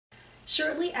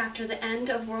Shortly after the end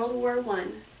of World War I,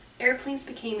 airplanes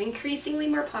became increasingly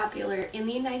more popular in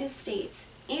the United States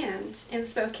and in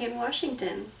Spokane,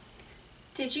 Washington.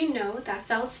 Did you know that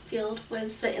Phelps Field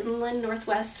was the Inland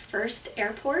Northwest's first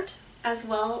airport, as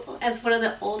well as one of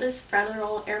the oldest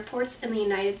federal airports in the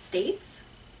United States?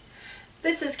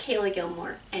 This is Kayla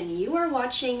Gilmore, and you are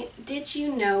watching Did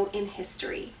You Know in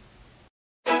History.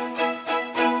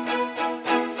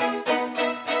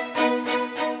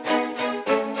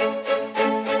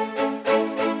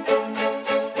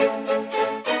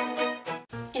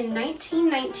 In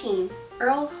 1919,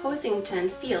 Earl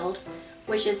Hosington Field,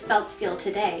 which is Phelps Field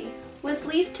today, was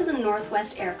leased to the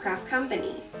Northwest Aircraft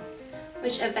Company,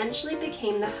 which eventually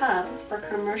became the hub for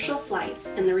commercial flights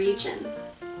in the region.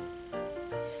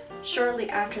 Shortly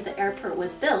after the airport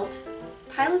was built,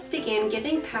 pilots began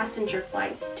giving passenger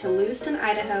flights to Lewiston,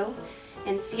 Idaho,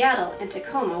 and Seattle and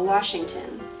Tacoma,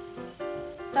 Washington.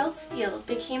 Phelps Field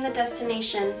became the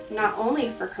destination not only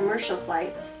for commercial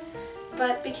flights,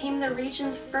 but became the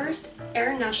region's first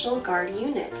Air National Guard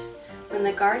unit when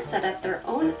the Guard set up their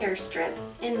own airstrip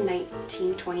in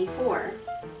 1924.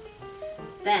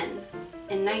 Then,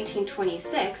 in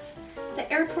 1926, the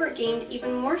airport gained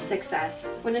even more success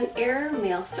when an air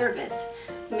mail service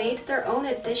made their own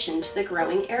addition to the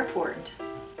growing airport.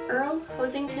 Earl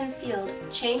Hosington Field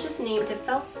changed its name to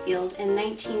Phelps Field in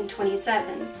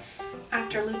 1927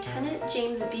 after Lieutenant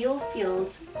James Buell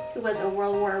Fields, who was a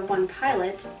World War I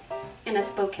pilot and a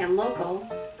Spokane local,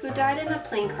 who died in a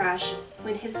plane crash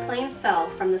when his plane fell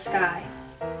from the sky.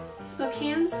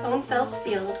 Spokane's own Phelps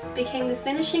Field became the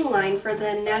finishing line for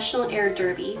the National Air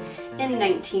Derby in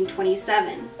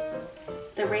 1927.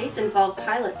 The race involved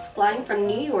pilots flying from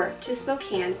New York to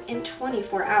Spokane in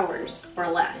 24 hours or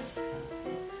less.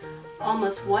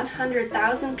 Almost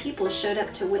 100,000 people showed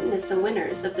up to witness the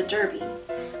winners of the Derby,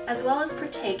 as well as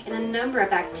partake in a number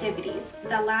of activities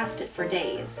that lasted for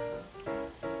days.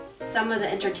 Some of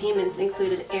the entertainments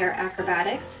included air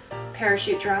acrobatics,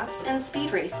 parachute drops, and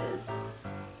speed races.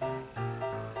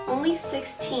 Only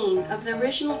 16 of the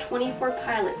original 24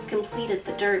 pilots completed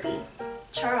the Derby.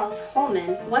 Charles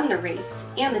Holman won the race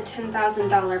and the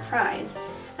 $10,000 prize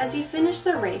as he finished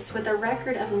the race with a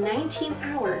record of 19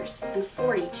 hours and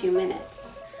 42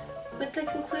 minutes. With the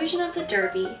conclusion of the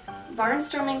Derby,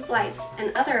 barnstorming flights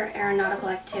and other aeronautical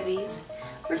activities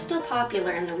were still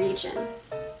popular in the region.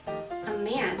 A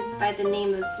man by the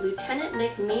name of Lieutenant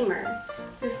Nick Mamer,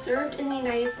 who served in the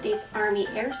United States Army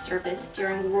Air Service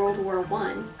during World War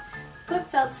I, put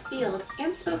Phelps Field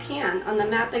and Spokane on the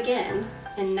map again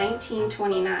in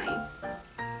 1929.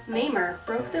 Mamer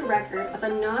broke the record of a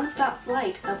non-stop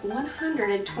flight of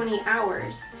 120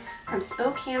 hours from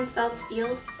Spokane's Phelps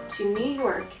Field to New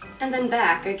York and then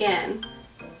back again.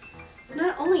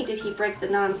 Not only did he break the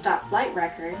non-stop flight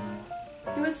record,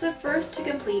 he was the first to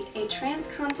complete a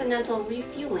transcontinental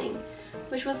refueling,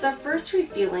 which was the first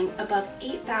refueling above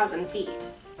 8,000 feet.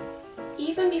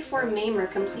 Even before Mamer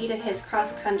completed his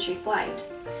cross-country flight,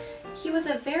 he was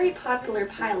a very popular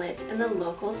pilot in the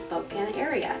local Spokane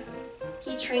area.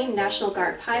 He trained National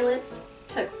Guard pilots,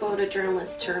 took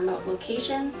photojournalists to remote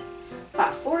locations,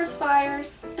 fought forest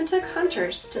fires, and took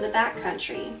hunters to the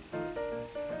backcountry.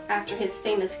 After his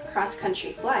famous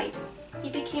cross-country flight, he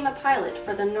became a pilot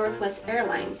for the Northwest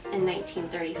Airlines in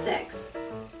 1936.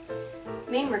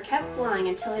 Mamer kept flying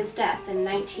until his death in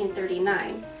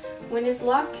 1939, when his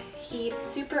Lockheed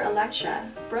Super Electra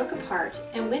broke apart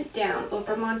and went down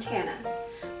over Montana,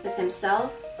 with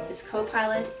himself, his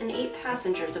co-pilot, and 8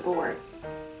 passengers aboard.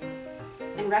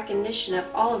 In recognition of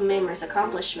all of Mamer's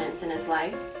accomplishments in his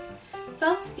life,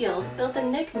 Phelps Field built a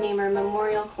Nick Mamer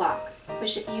memorial clock,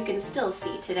 which you can still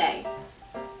see today.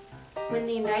 When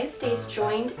the United States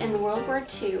joined in World War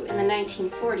II in the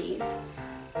 1940s,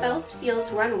 Phelps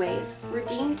Field's runways were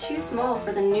deemed too small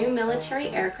for the new military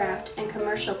aircraft and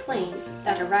commercial planes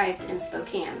that arrived in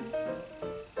Spokane.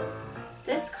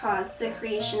 This caused the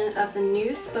creation of the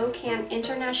new Spokane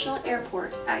International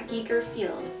Airport at Geiger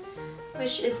Field,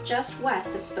 which is just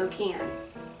west of Spokane.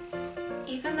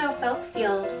 Even though Phelps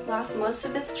Field lost most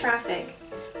of its traffic,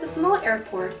 the small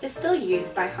airport is still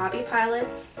used by hobby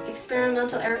pilots,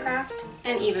 experimental aircraft,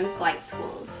 and even flight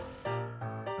schools.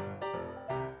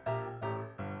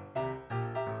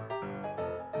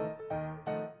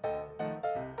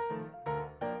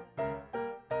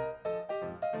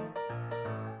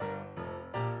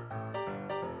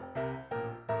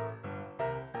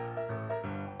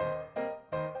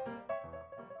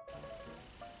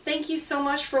 Thank you so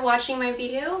much for watching my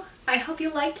video. I hope you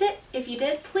liked it. If you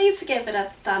did, please give it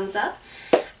a thumbs up.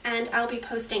 And I'll be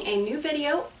posting a new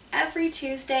video every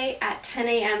Tuesday at 10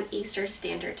 a.m. Eastern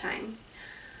Standard Time.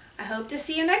 I hope to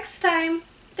see you next time.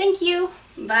 Thank you.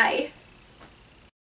 Bye.